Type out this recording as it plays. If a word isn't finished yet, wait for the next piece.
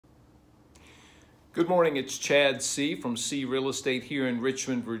Good morning, it's Chad C. from C Real Estate here in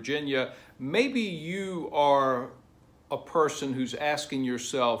Richmond, Virginia. Maybe you are a person who's asking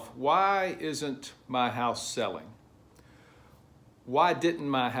yourself, why isn't my house selling? Why didn't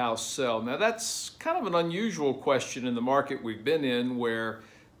my house sell? Now that's kind of an unusual question in the market we've been in where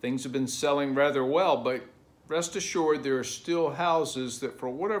things have been selling rather well, but rest assured there are still houses that for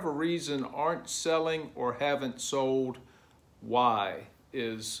whatever reason aren't selling or haven't sold. Why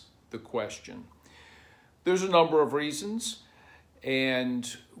is the question. There's a number of reasons, and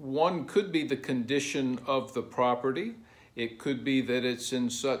one could be the condition of the property. It could be that it's in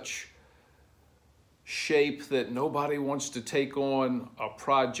such shape that nobody wants to take on a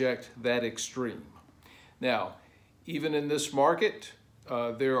project that extreme. Now, even in this market,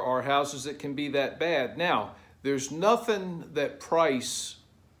 there are houses that can be that bad. Now, there's nothing that price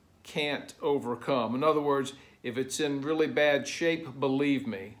can't overcome. In other words, if it's in really bad shape, believe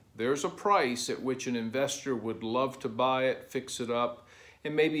me, there's a price at which an investor would love to buy it, fix it up,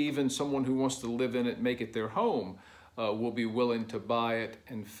 and maybe even someone who wants to live in it, make it their home, will be willing to buy it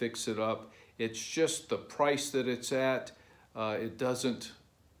and fix it up. It's just the price that it's at. It doesn't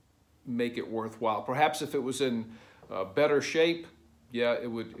make it worthwhile. Perhaps if it was in better shape, yeah,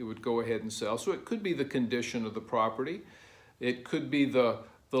 it would go ahead and sell. So it could be the condition of the property. It could be the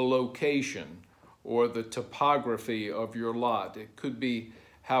location or the topography of your lot. It could be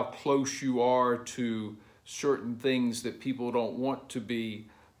how close you are to certain things that people don't want to be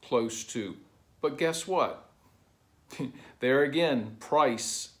close to. But guess what? There again,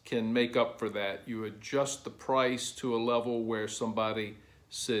 price can make up for that. You adjust the price to a level where somebody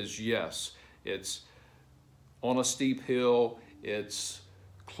says yes. It's on a steep hill, it's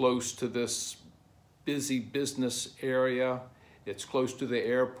close to this busy business area, it's close to the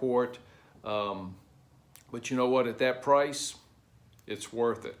airport, but you know what, at that price, it's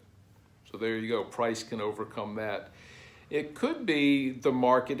worth it. So there you go, price can overcome that. It could be the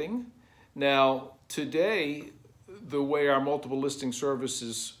marketing. Now, today, the way our multiple listing service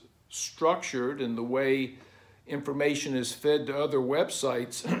is structured and the way information is fed to other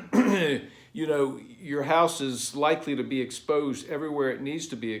websites, you know, your house is likely to be exposed everywhere it needs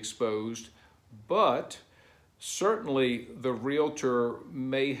to be exposed, but certainly the realtor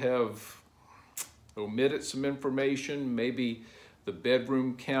may have omitted some information. Maybe the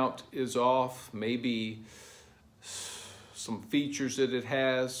bedroom count is off. Maybe some features that it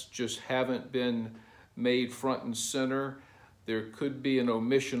has just haven't been made front and center. There could be an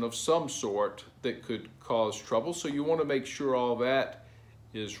omission of some sort that could cause trouble. So you want to make sure all that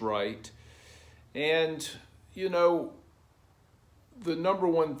is right. And, you know, the number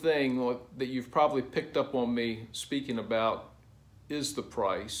one thing that you've probably picked up on me speaking about is the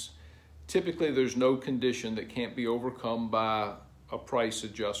price. Typically, there's no condition that can't be overcome by a price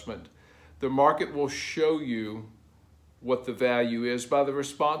adjustment. The market will show you what the value is by the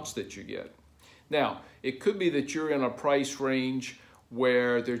response that you get. Now, it could be that you're in a price range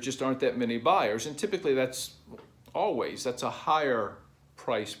where there just aren't that many buyers, and typically that's a higher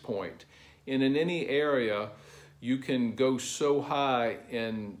price point. And in any area, you can go so high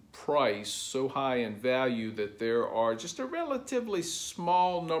in price, so high in value that there are just a relatively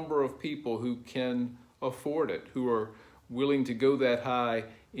small number of people who can afford it, who are willing to go that high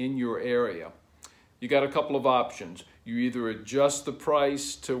in your area. You got a couple of options. You either adjust the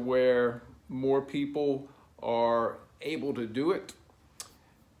price to where more people are able to do it,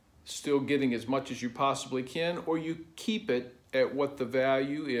 still getting as much as you possibly can, or you keep it at what the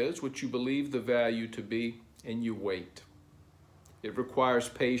value is, what you believe the value to be, and you wait. It requires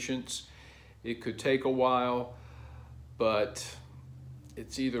patience. It could take a while, but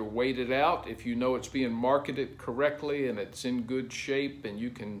it's either wait it out if you know it's being marketed correctly and it's in good shape and you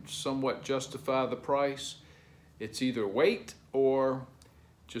can somewhat justify the price. It's either wait or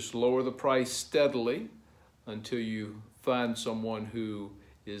just lower the price steadily until you find someone who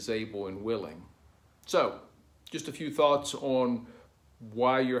is able and willing. So, just a few thoughts on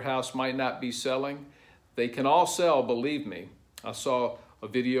why your house might not be selling. They can all sell, believe me. I saw a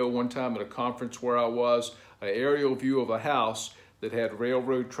video one time at a conference where I was, an aerial view of a house that had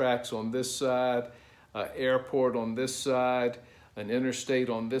railroad tracks on this side, an airport on this side, an interstate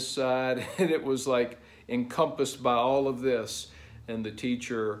on this side, and it was like encompassed by all of this. And the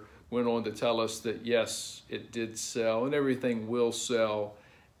teacher went on to tell us that yes, it did sell and everything will sell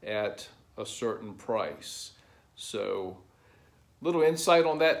at a certain price. So, little insight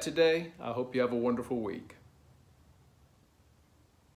on that today. I hope you have a wonderful week.